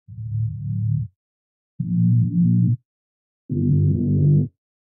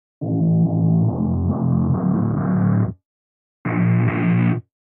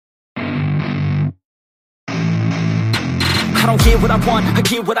get what I want, I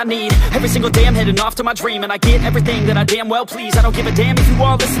get what I need. Every single day I'm heading off to my dream, and I get everything that I damn well please. I don't give a damn if you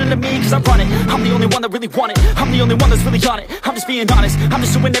all listening to me, cause I run it. I'm the only one that really want it, I'm the only one that's really on it. I'm just being honest, I'm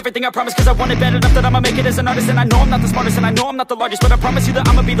just doing everything I promise, cause I want it bad enough that I'ma make it as an artist. And I know I'm not the smartest, and I know I'm not the largest, but I promise you that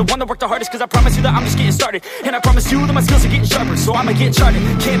I'ma be the one that worked the hardest. Cause I promise you that I'm just getting started, and I promise you that my skills are getting sharper. So I'ma get charted,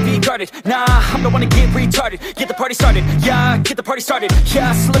 can't be guarded. Nah, I'm the one to get retarded. Get the party started, yeah, get the party started.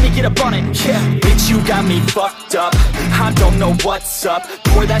 Yeah, so let me get up on it, yeah. Bitch, you got me fucked up, I don't know what's up.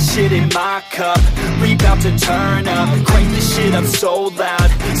 Pour that shit in my cup, we bout to turn up. Crank this shit up so loud,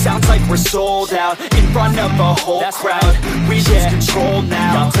 sounds like we're sold out. In front of a whole crowd, we lose control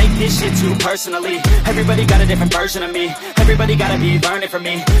now. Y'all take this shit too personally, everybody got a different version of me. Everybody gotta be learning from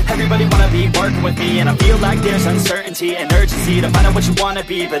me, everybody wanna be working with me. And I feel like there's uncertainty and urgency to find out what you wanna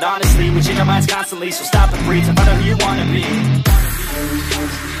be. But honestly, we change our minds constantly, so stop and breathe and find out who you wanna be.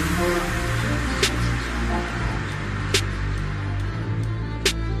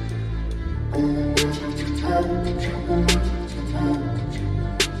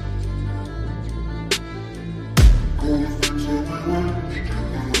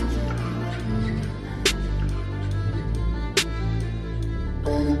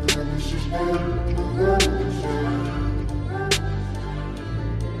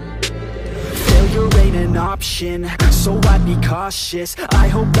 Failure ain't an option, so I'd be cautious. I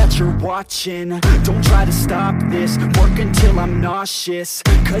hope that you're watching, don't try to stop this. Work until I'm nauseous,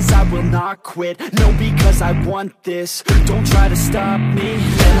 cause I will not quit. No, because I want this, don't try to stop me.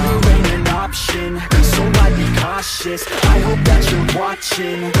 Failure ain't an option, so I'd be cautious. I hope that you're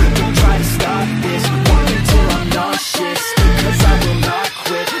watching, don't try to stop this. Work until I'm nauseous, cause I will not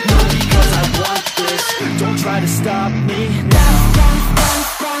quit. No, because I want this, don't try to stop me now.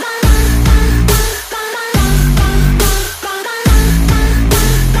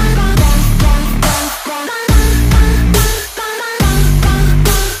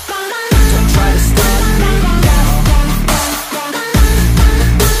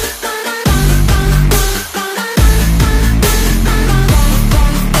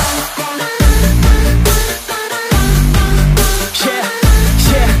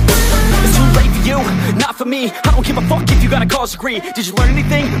 I don't give a fuck if you got a college degree. Did you learn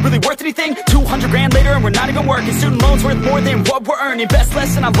anything? Really worth anything? 200 grand later and we're not even working. Student loans worth more than what we're earning. Best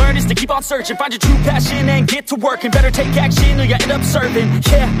lesson I learned is to keep on searching. Find your true passion and get to work. And better take action or you end up serving.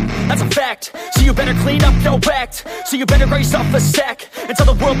 Yeah, that's a fact. So you better clean up your act. So you better grow yourself a sack and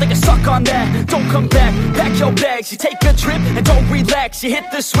tell the world they can suck on that. Don't come back, pack your bags. You take a trip and don't relax. You hit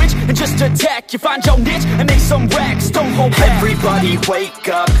the switch and just attack. You find your niche and make some racks. Don't hold back. Everybody wake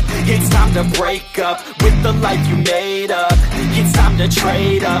up, it's time to break up with the life you made up. It's time to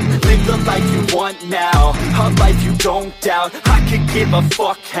trade up, live the life you want now, a life you don't doubt. I could give a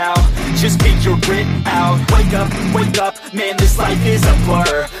fuck how, just figure it out. Wake up, man, this life is a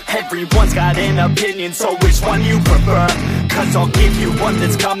blur. Everyone's got an opinion, so which one you prefer? Cause I'll give you one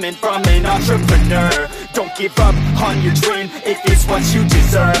that's coming from an entrepreneur. Don't give up on your dream if it's what you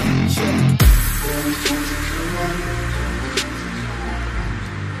deserve.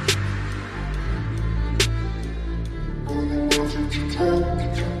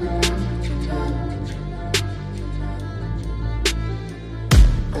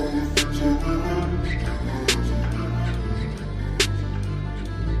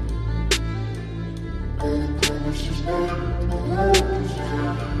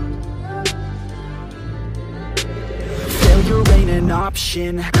 Failure ain't an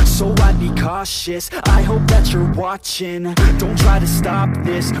option, so I'd be cautious. I hope that you're watching, don't try to stop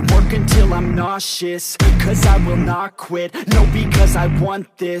this. Work until I'm nauseous, cause I will not quit. No, because I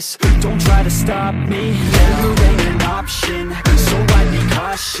want this, don't try to stop me. Failure ain't an option, so I'd be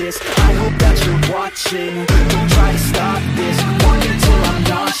cautious. I hope that you're watching, don't try to stop this. Work until I'm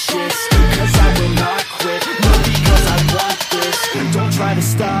nauseous, cause I will not quit. No, because I want this, don't try to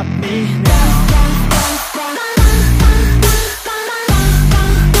stop me now.